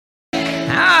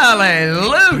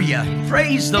Hallelujah.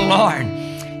 Praise the Lord.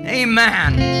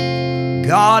 Amen.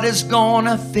 God is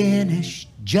gonna finish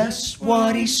just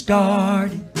what He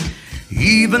started.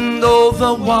 Even though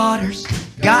the waters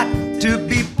got to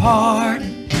be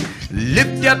parted.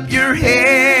 Lift up your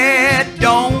head,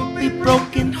 don't be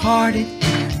brokenhearted.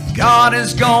 God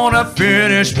is gonna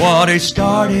finish what He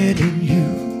started in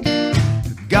you.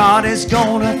 God is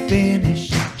gonna finish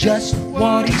just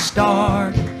what He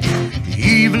started.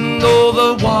 Even though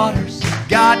the waters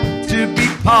got to be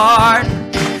parted.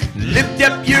 Lift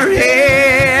up your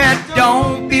head,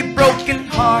 don't be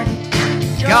brokenhearted.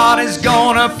 God is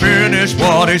gonna finish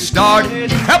what He started.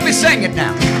 Help me sing it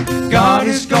now. God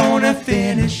is gonna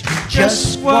finish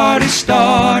just what He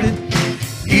started.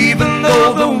 Even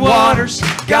though the waters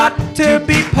got to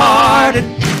be parted.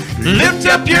 Lift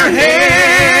up your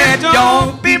head,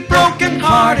 don't be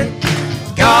brokenhearted.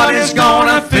 God is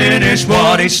gonna finish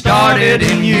what He started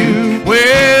in you.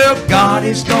 Well, God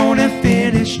is gonna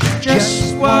finish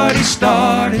just what He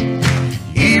started.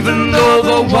 Even though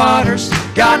the waters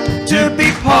got to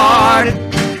be parted.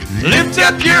 Lift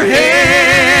up your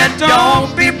head,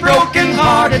 don't be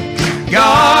brokenhearted.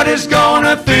 God is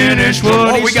gonna finish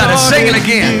what He started. We gotta sing it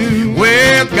again.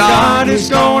 Well, God is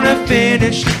gonna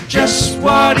finish just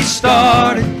what He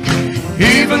started.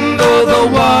 Even though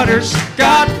the waters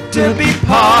got to be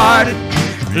parted.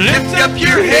 Lift up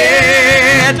your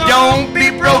head, don't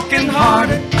be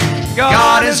brokenhearted.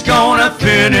 God is gonna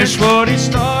finish what He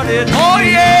started. Oh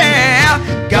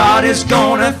yeah, God is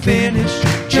gonna finish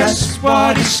just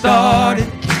what He started.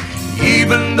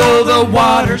 Even though the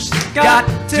waters got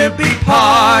to be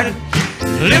parted.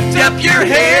 Lift up your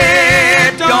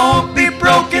head, don't be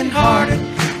brokenhearted.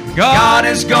 God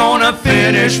is gonna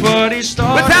finish what He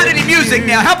started. Without any music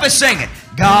now, help us sing it.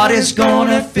 God is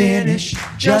gonna finish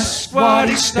just what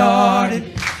He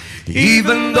started.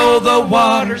 Even though the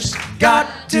waters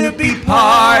got to be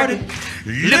parted.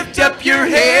 Lift up your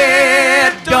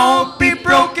head, don't be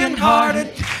brokenhearted.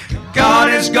 God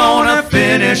is gonna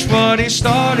finish what He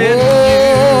started.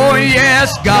 Oh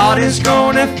yes, God is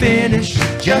gonna finish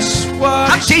just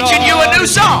what He started. I'm teaching you a new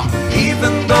song.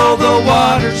 Even though the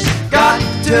waters got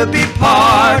to be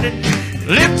parted.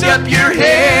 Lift up your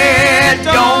head,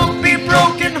 don't be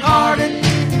brokenhearted.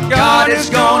 God is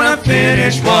gonna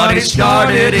finish what He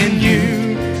started in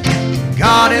you.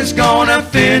 God is gonna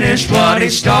finish what He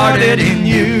started in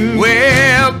you.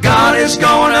 Well, God is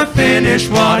gonna finish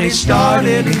what He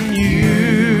started in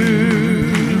you.